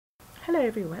Hello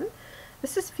everyone,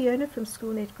 this is Fiona from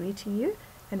SchoolNet greeting you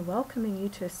and welcoming you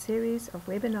to a series of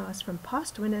webinars from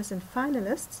past winners and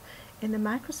finalists in the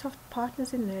Microsoft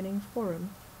Partners in Learning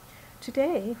Forum.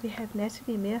 Today we have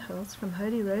Natalie Meerholtz from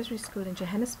Holy Rosary School in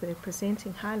Johannesburg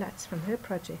presenting highlights from her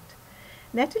project.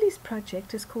 Natalie's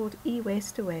project is called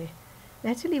E-Waste Away.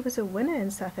 Natalie was a winner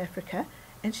in South Africa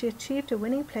and she achieved a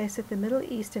winning place at the Middle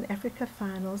East and Africa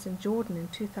Finals in Jordan in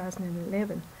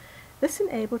 2011. This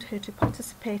enabled her to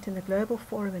participate in the Global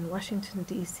Forum in Washington,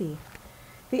 D.C.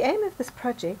 The aim of this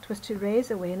project was to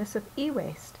raise awareness of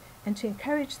e-waste and to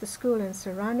encourage the school and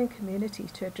surrounding community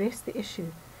to address the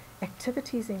issue.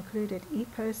 Activities included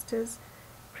e-posters,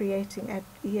 creating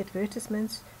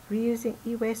e-advertisements, reusing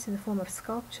e-waste in the form of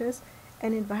sculptures,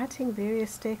 and inviting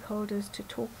various stakeholders to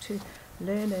talk to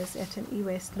learners at an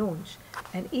e-waste launch.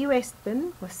 An e-waste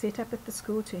bin was set up at the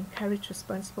school to encourage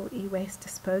responsible e-waste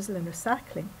disposal and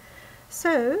recycling.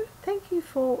 So, thank you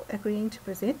for agreeing to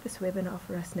present this webinar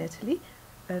for us, Natalie.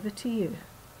 Over to you.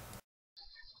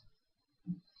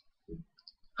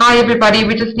 Hi everybody,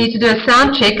 we just need to do a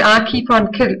sound check. I keep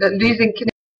on losing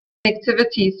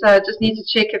connectivity, so I just need to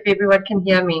check if everyone can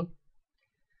hear me.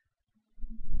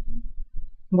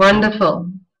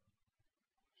 Wonderful.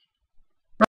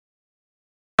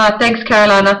 Thanks,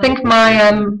 Caroline. I think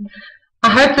I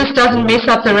hope this doesn't mess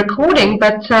up the recording,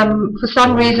 but for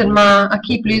some reason I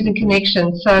keep losing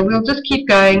connection. So we'll just keep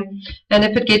going, and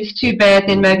if it gets too bad,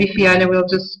 then maybe Fiona will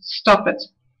just stop it.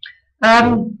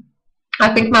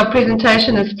 I think my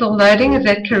presentation is still loading. Is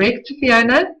that correct,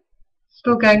 Fiona?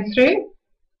 Still going through?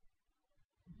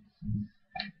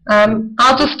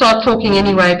 I'll just start talking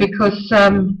anyway because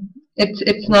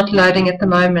it's not loading at the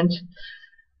moment.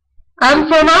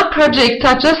 For my project,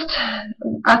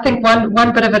 I think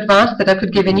one bit of advice that I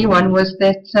could give anyone was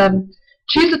that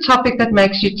choose a topic that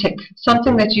makes you tick,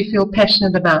 something that you feel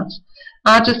passionate about.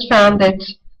 I just found that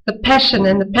the passion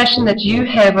that you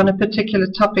have on a particular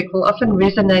topic will often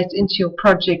resonate into your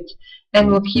project and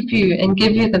will keep you and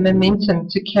give you the momentum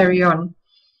to carry on.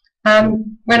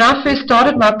 When I first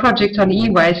started my project on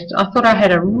e-waste, I thought I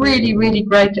had a really, really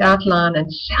great outline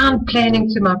and sound planning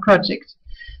to my project.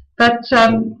 But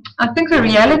I think the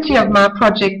reality of my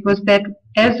project was that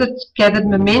as it gathered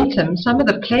momentum, some of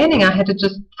the planning I had to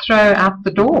just throw out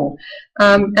the door.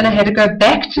 And I had to go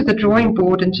back to the drawing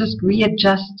board and just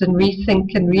readjust and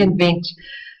rethink and reinvent.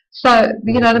 So,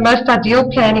 you know, the most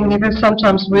ideal planning never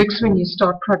sometimes works when you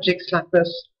start projects like this.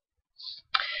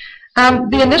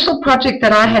 The initial project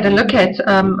that I had a look at,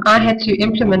 I had to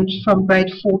implement from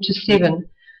grade 4 to 7.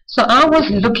 So I was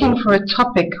looking for a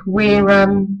topic where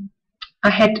I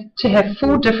had to have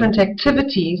 4 different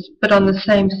activities, but on the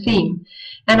same theme.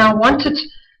 And I wanted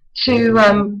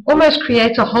to almost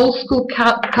create a whole school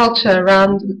culture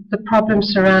around the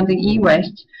problems surrounding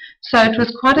e-waste. So it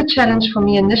was quite a challenge for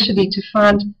me initially to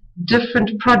find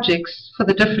different projects for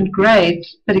the different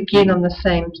grades, but again on the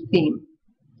same theme.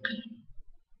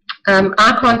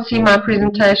 I can't see my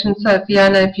presentation, so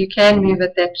Fiona, if you can move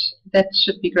it, that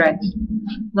should be great.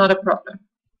 Not a problem.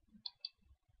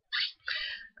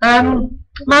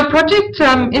 My project,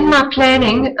 in my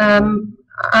planning,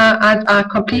 I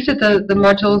completed the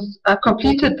modules. I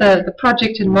completed the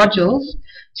project in modules.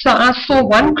 So I saw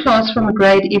one class from a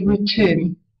grade every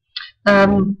term.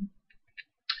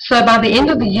 So by the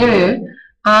end of the year,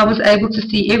 I was able to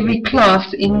see every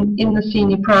class in the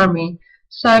senior primary.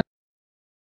 So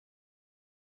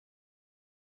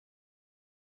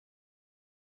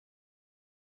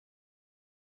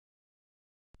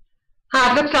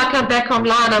it looks like I'm back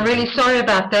online. I'm really sorry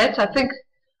about that. I think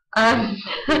I'm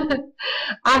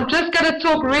just going to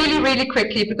talk really, really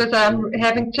quickly because I'm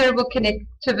having terrible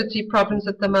connectivity problems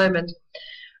at the moment.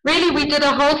 Really, we did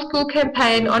a whole school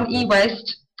campaign on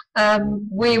e-waste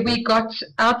where we got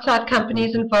outside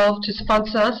companies involved to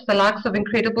sponsor us, the likes of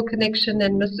Incredible Connection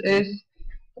and Miss Earth.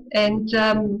 And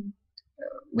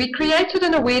we created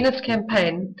an awareness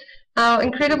campaign. Our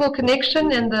Incredible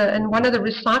Connection and one of the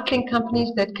recycling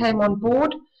companies that came on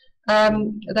board,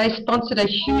 they sponsored a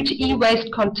huge e-waste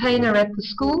container at the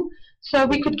school so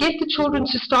we could get the children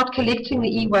to start collecting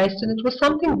the e-waste, and it was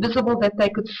something visible that they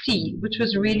could see, which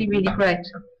was really, really great.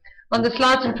 On the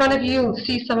slides in front of you, you'll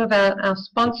see some of our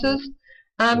sponsors,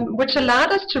 which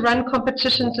allowed us to run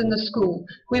competitions in the school.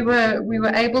 We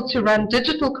were able to run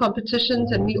digital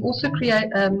competitions, and we also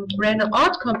ran an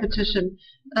art competition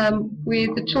where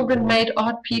the children made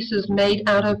art pieces made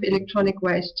out of electronic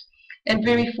waste. And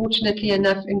very fortunately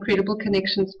enough, Incredible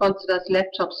Connection sponsored us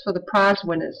laptops for the prize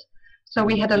winners. So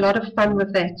we had a lot of fun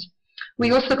with that.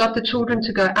 We also got the children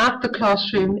to go out the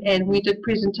classroom, and we did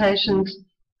presentations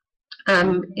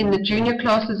in the junior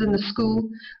classes in the school.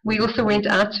 We also went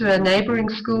out to a neighboring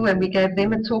school and we gave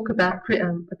them a talk about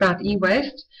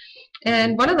e-waste.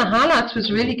 And one of the highlights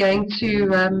was really going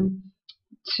to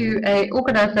a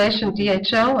organization,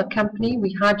 DHL, a company.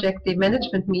 We hijacked their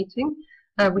management meeting.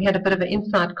 We had a bit of an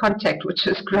inside contact, which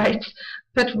was great.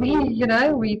 But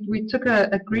we took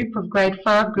a group of grade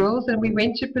 5 girls and we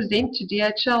went to present to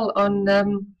DHL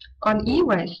on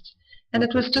e-waste. And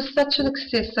it was just such a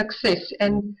success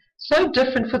and so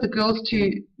different for the girls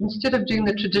to, instead of doing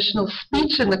the traditional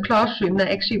speech in the classroom, they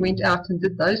actually went out and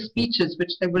did those speeches,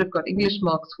 which they would have got English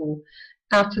marks for,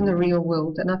 out in the real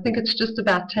world. And I think it's just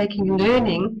about taking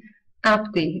learning out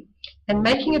there and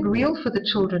making it real for the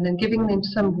children and giving them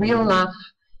some real life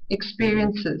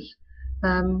experiences.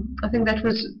 I think that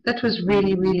was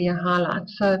really, really a highlight.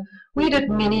 So we did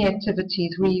many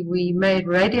activities. We made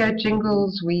radio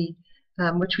jingles,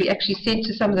 which we actually sent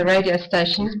to some of the radio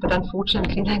stations, but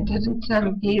unfortunately they didn't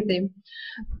hear them.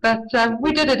 But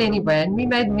we did it anyway, and we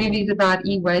made movies about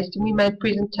e-waste, and we made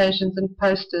presentations and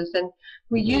posters, and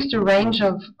we used a range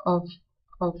of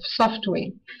software.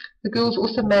 The girls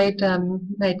also made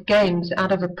games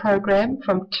out of a program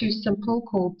from Too Simple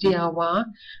called DIY,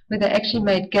 where they actually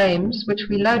made games which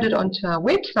we loaded onto our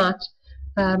website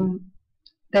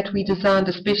that we designed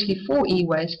especially for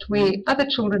e-waste, where other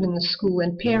children in the school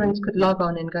and parents could log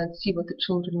on and go and see what the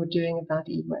children were doing about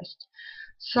e-waste.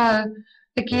 So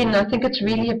again, I think it's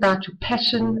really about your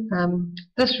passion.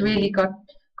 This really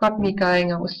got me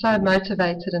going. I was so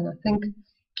motivated, and I think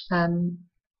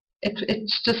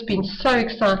it's just been so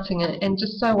exciting and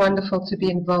just so wonderful to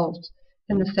be involved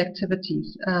in this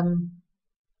activities.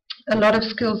 A lot of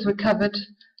skills were covered.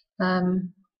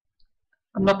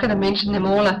 I'm not going to mention them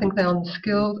all. I think they're on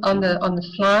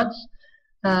the slides.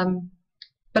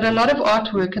 But a lot of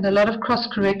artwork and a lot of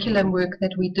cross-curriculum work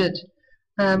that we did.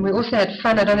 We also had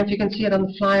fun. I don't know if you can see it on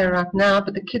the flyer right now,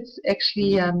 but the kids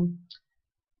actually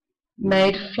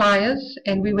made flyers,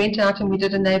 and we went out and we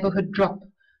did a neighborhood drop,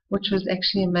 which was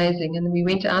actually amazing. And we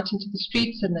went out into the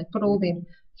streets and they put all their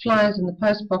flyers in the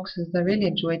post boxes. They really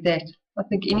enjoyed that. I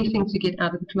think anything to get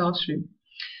out of the classroom.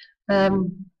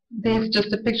 There's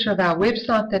just a picture of our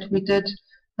website that we did.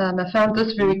 I found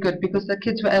this very good because the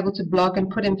kids were able to blog and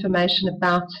put information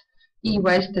about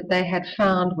e-waste that they had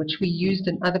found, which we used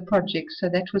in other projects, so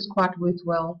that was quite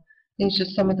worthwhile. There's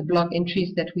just some of the blog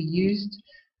entries that we used.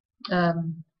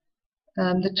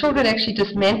 The children actually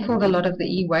dismantled a lot of the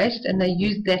e-waste and they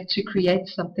used that to create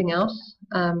something else.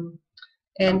 And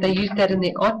they used that in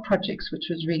their art projects, which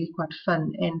was really quite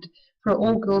fun. And for an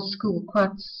all-girls school,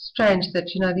 quite strange that,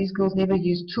 these girls never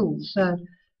used tools. So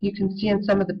you can see in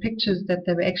some of the pictures that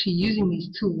they were actually using these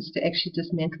tools to actually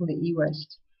dismantle the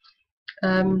e-waste.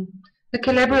 The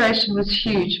collaboration was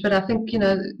huge, but I think,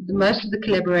 most of the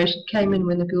collaboration came in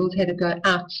when the girls had to go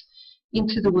out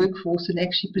into the workforce and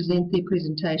actually present their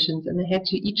presentations, and they had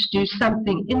to each do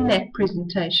something in that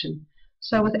presentation.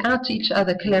 So without each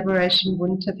other, collaboration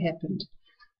wouldn't have happened.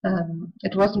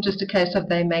 It wasn't just a case of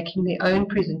they making their own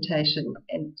presentation,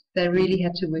 and they really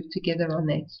had to work together on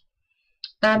that.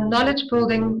 Knowledge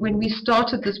building, when we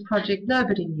started this project,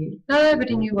 nobody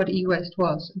knew what e-waste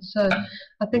was, and so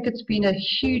I think it's been a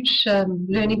huge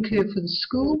learning curve for the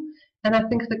school, and I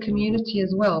think the community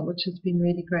as well, which has been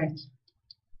really great.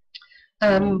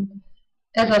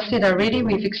 As I said already,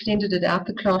 we've extended it out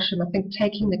the classroom. I think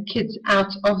taking the kids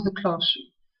out of the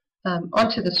classroom,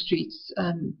 onto the streets,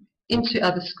 into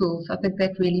other schools, I think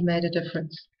that really made a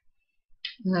difference.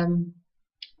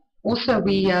 Also,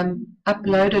 we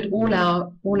uploaded all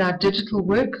our digital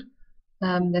work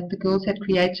that the girls had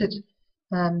created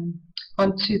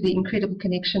onto the Incredible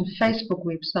Connection Facebook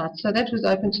website. So that was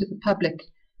open to the public,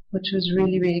 which was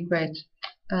really, really great.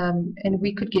 And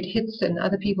we could get hits, and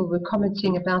other people were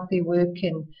commenting about their work,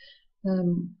 and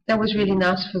that was really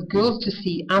nice for girls to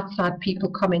see outside people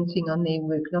commenting on their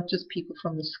work, not just people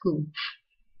from the school.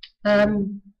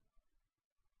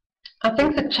 I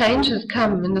think the change has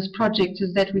come in this project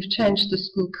is that we've changed the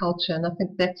school culture, and I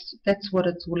think that's what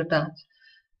it's all about.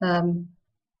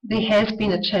 There has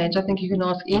been a change. I think you can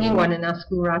ask anyone in our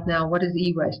school right now, what is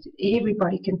e-waste?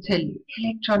 Everybody can tell you.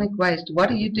 Electronic waste, what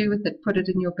do you do with it? Put it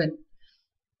in your bin.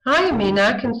 Hi, Amina,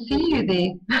 I can see you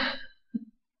there.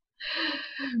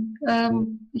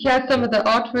 Here's some of the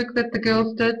artwork that the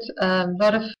girls did. A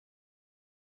lot of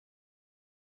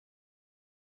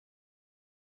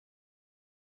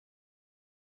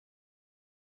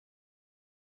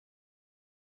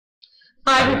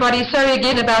Hi everybody, sorry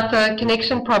again about the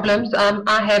connection problems.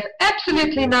 I have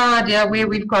absolutely no idea where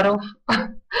we've got off,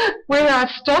 where I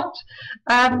stopped.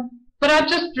 But I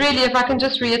just really, if I can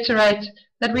just reiterate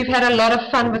that we've had a lot of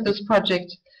fun with this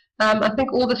project. I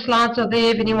think all the slides are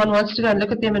there if anyone wants to go and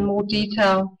look at them in more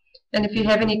detail. And if you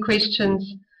have any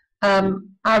questions,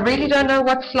 I really don't know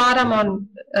what slide I'm on,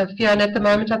 Fiona, at the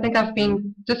moment. I think I've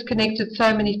been disconnected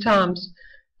so many times.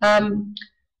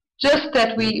 Just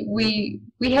that we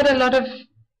had a lot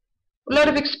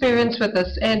of experience with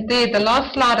this. And there, the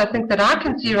last slide I think that I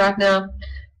can see right now,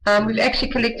 we've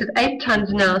actually collected 8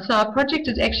 tons now. So our project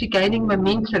is actually gaining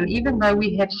momentum, even though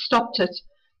we have stopped it.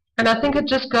 And I think it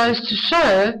just goes to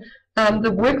show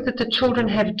the work that the children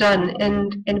have done,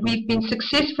 and we've been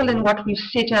successful in what we've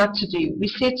set out to do. We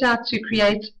set out to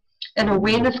create an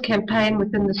awareness campaign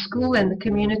within the school and the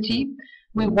community.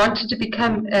 We wanted to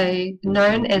become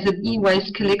known as an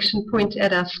e-waste collection point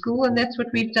at our school, and that's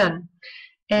what we've done.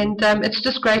 And it's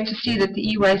just great to see that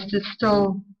the e-waste is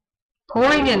still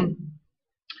pouring in.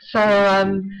 So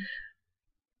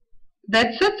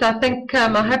that's it. I think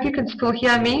I hope you can still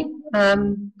hear me.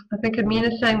 I think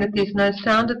Amina's saying that there's no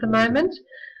sound at the moment.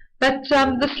 But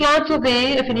the slides are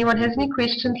there. If anyone has any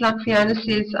questions, like Fiona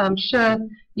says, I'm sure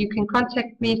you can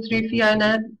contact me through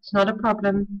Fiona. It's not a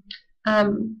problem.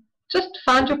 Just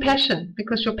find your passion,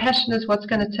 because your passion is what's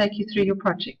going to take you through your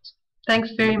project.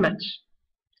 Thanks very much.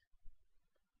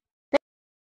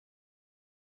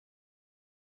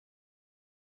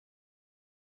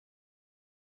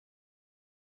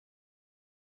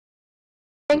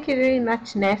 Thank you very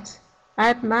much, Nat. I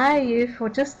admire you for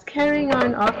just carrying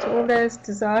on after all those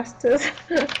disasters.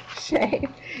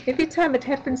 Shame. Every time it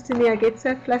happens to me, I get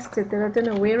so flustered that I don't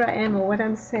know where I am or what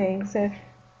I'm saying. So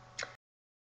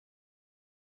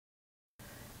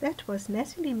that was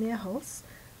Natalie Meerholtz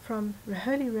from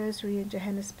Holy Rosary in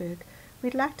Johannesburg.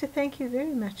 We'd like to thank you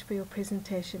very much for your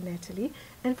presentation, Natalie,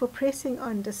 and for pressing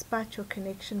on despite your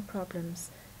connection problems.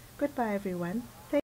 Goodbye, everyone.